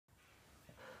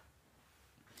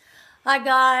Hi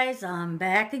guys, I'm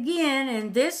back again,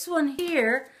 and this one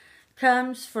here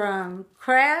comes from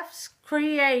Crafts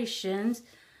Creations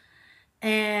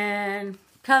and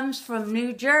comes from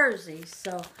New Jersey.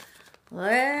 So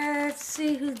let's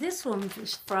see who this one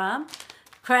is from.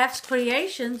 Crafts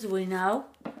Creations, we know.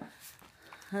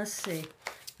 Let's see.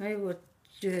 Maybe we'll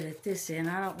do it at this end.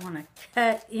 I don't want to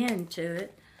cut into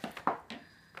it.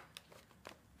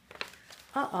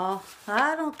 Uh-oh.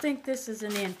 I don't think this is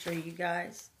an entry, you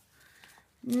guys.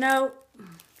 Nope.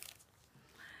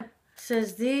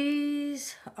 Says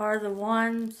these are the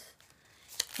ones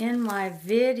in my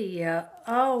video.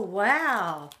 Oh,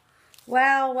 wow.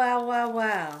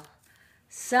 Wow.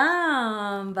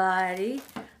 Somebody.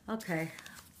 Okay.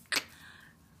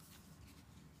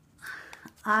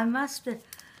 I must have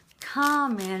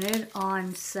commented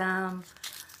on some.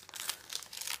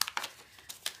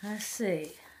 Let's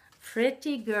see.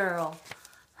 Pretty girl.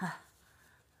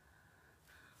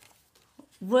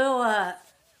 Will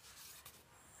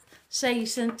say you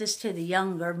sent this to the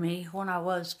younger me when I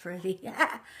was pretty.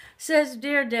 Says,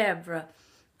 Dear Deborah,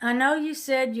 I know you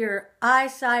said your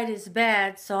eyesight is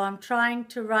bad, so I'm trying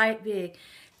to write big.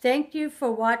 Thank you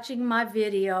for watching my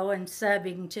video and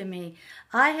subbing to me.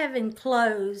 I have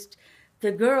enclosed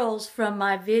the girls from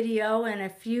my video and a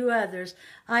few others.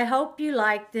 I hope you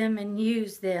like them and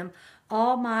use them.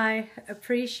 All my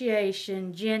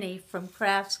appreciation, Jenny from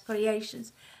Crafts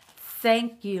Creations.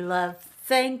 Thank you, love.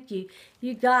 Thank you.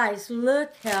 You guys,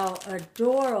 look how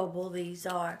adorable these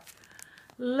are.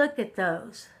 Look at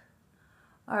those.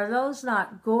 Are those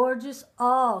not gorgeous?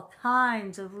 All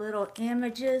kinds of little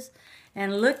images.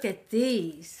 And look at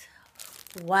these.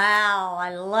 Wow,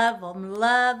 I love them.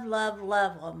 Love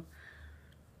them.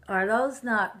 Are those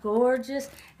not gorgeous?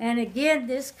 And again,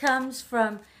 this comes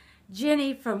from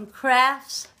Jenny from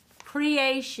Crafts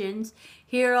Creations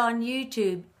here on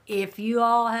YouTube. If you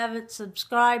all haven't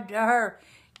subscribed to her,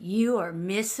 you are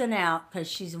missing out because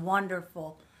she's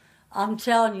wonderful. I'm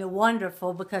telling you,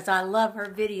 wonderful, because I love her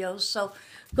videos. So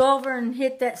go over and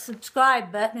hit that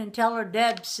subscribe button and tell her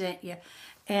Deb sent you.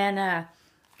 And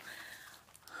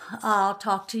I'll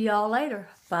talk to y'all later.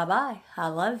 Bye-bye. I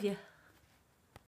love you.